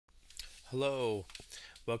Hello,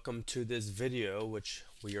 welcome to this video which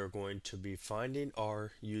we are going to be finding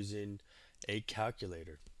R using a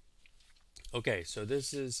calculator. Okay, so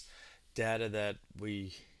this is data that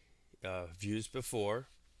we have used before.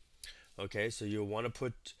 Okay, so you'll want to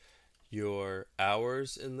put your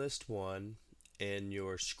hours in list 1 and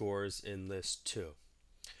your scores in list 2.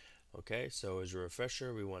 Okay, so as a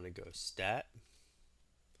refresher, we want to go stat,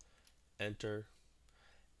 enter,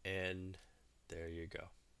 and there you go.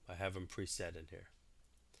 I have them preset in here.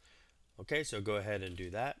 Okay, so go ahead and do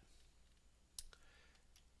that.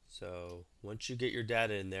 So once you get your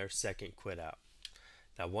data in there, second quit out.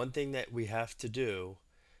 Now one thing that we have to do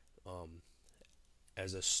um,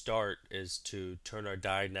 as a start is to turn our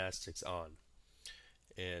diagnostics on.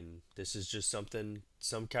 And this is just something,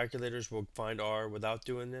 some calculators will find R without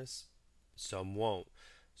doing this, some won't.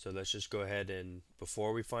 So let's just go ahead and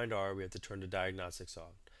before we find R, we have to turn the diagnostics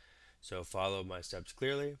on. So follow my steps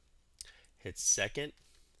clearly, hit second,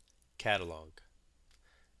 catalog.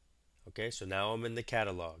 Okay, so now I'm in the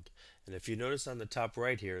catalog. And if you notice on the top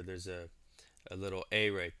right here, there's a little A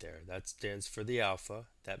right there. That stands for the alpha.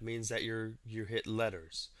 That means that you hit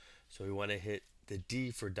letters. So we want to hit the D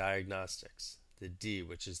for diagnostics. The D,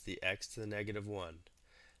 which is the X to the negative 1.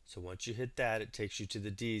 So once you hit that, it takes you to the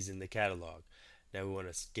D's in the catalog. Now we want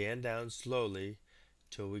to scan down slowly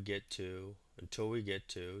until we get to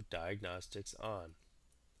diagnostics on.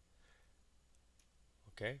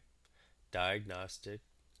 Okay? Diagnostic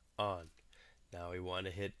on. Now we want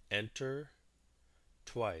to hit enter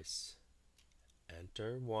twice.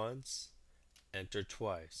 Enter once, enter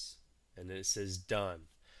twice, and then it says done.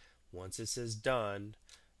 Once it says done,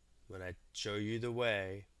 when I show you the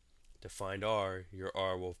way to find R, your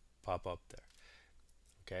R will pop up there.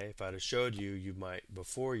 Okay, if I'd have showed you, you might,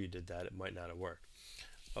 before you did that, it might not have worked.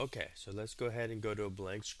 Okay, so let's go ahead and go to a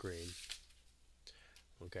blank screen.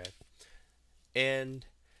 Okay, and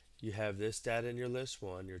you have this data in your list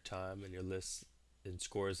 1, your time, and your list and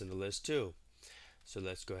scores in the list 2. So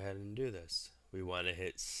let's go ahead and do this. We want to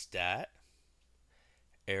hit stat,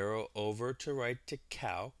 arrow over to right to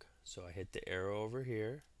calc. So I hit the arrow over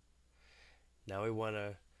here. Now we want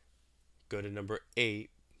to go to number 8,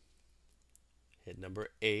 hit number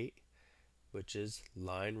 8, which is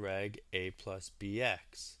line reg A plus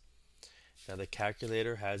BX. Now the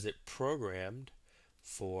calculator has it programmed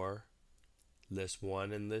for list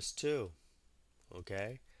 1 and list 2.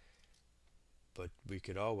 Okay, but we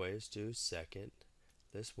could always do second,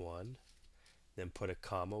 list 1, then put a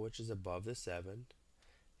comma which is above the 7,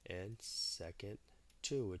 and second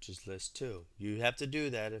 2, which is list 2. You have to do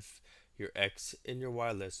that if your X and your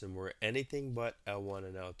Y list and were anything but L1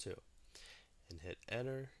 and L2. And hit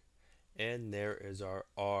enter, and there is our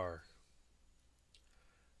R.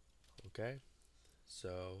 Okay,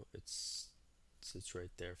 so it sits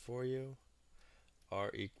right there for you.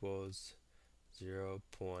 R equals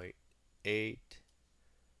 0.812.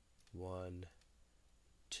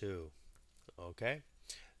 Okay,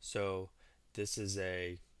 so this is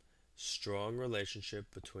a strong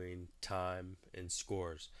relationship between time and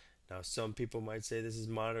scores. Now some people might say this is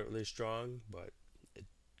moderately strong, but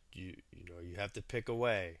you have to pick a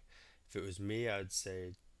way. If it was me, I'd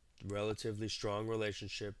say relatively strong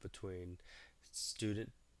relationship between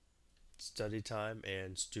student study time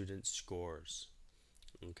and student scores.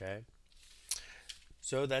 Okay,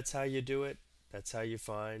 so that's how you do it. That's how you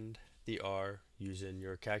find the R using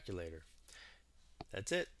your calculator.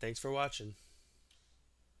 That's it. Thanks for watching.